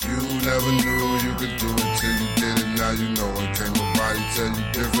never knew you could do it till you did it. Now you know it. Can't nobody tell you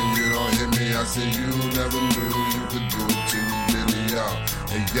different. You don't hear me. I said you never knew you could do it till you did it, y'all.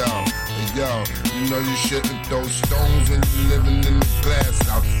 Hey y'all, hey y'all. You know you shouldn't throw stones when you living in the glass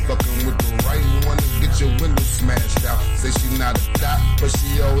house. Fucking with the right one to get your window smashed out. Say she not a thot, but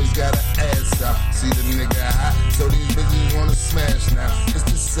she always got her ass out. See the nigga hot, so these bitches wanna smash now. It's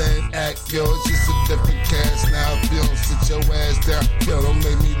the same act, yo, it's just a different cast now. If you don't sit your ass down, yo, don't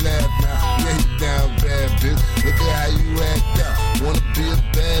make me laugh now. Yeah, you down bad, bitch. Look at how you act out. Wanna be a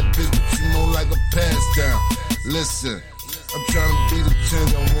bad bitch, but you more like a pass down. Listen, I'm trying to be the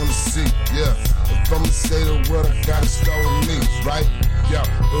change I wanna see, yeah. If I'ma say the word, I gotta start with me, right? Yeah,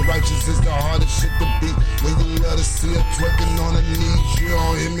 the righteous is the hardest shit to beat. When you love to see her twerking on her knees, you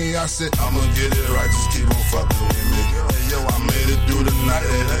don't hear me, I said I'ma get it right, just keep on fucking with me. Hey yo, I made it through the night,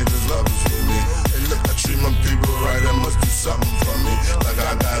 it ain't just lovers with me. Hey look, I treat my people right, that must do something for me. Like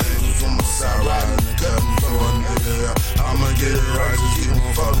I got angels on my side, riding and cutting for a nigga, yeah. I'ma get it right, just keep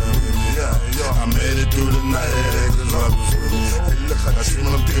on fucking with me, yeah. Yo, I made it through the night, it ain't just lovers with me. Hey look, I treat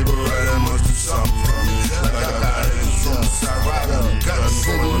my people right, that must do something for me. Like I got angels on my side, riding and cutting.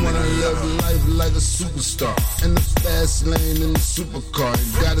 Said you wanna live life like a superstar in the fast lane in the supercar.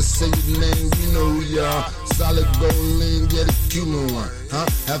 You gotta say your name, we know who you are. Solid gold lane, get a Cuban one, huh?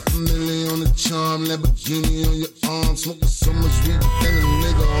 $500,000 on the charm, Lamborghini on your arm. Smoking so much weed, than a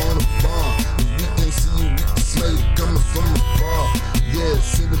nigga on a farm. If we can see you, we can smell you coming from afar. Yeah,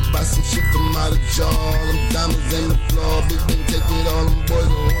 sit to buy some shit from out of jar. All them diamonds in the floor, big thing take it all, them boys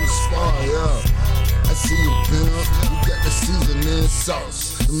don't wanna spar, yeah. I see you, pimp. You got the seasoning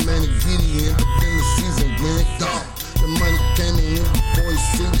sauce. The man ingredient, but then the season went gone. The money came in before you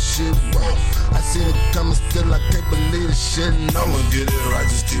see the shit raw. I seen it coming still, I can't believe the shit. No. I'ma get it right,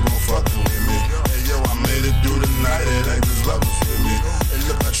 just keep on fucking with me. Hey yo, I made it through the night, it ain't just lovers with me. Hey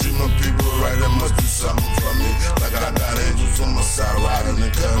look, I treat my people right, that must do something for me. Like I got angels on my side, riding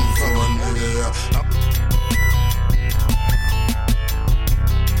and cutting for a nigga, yeah.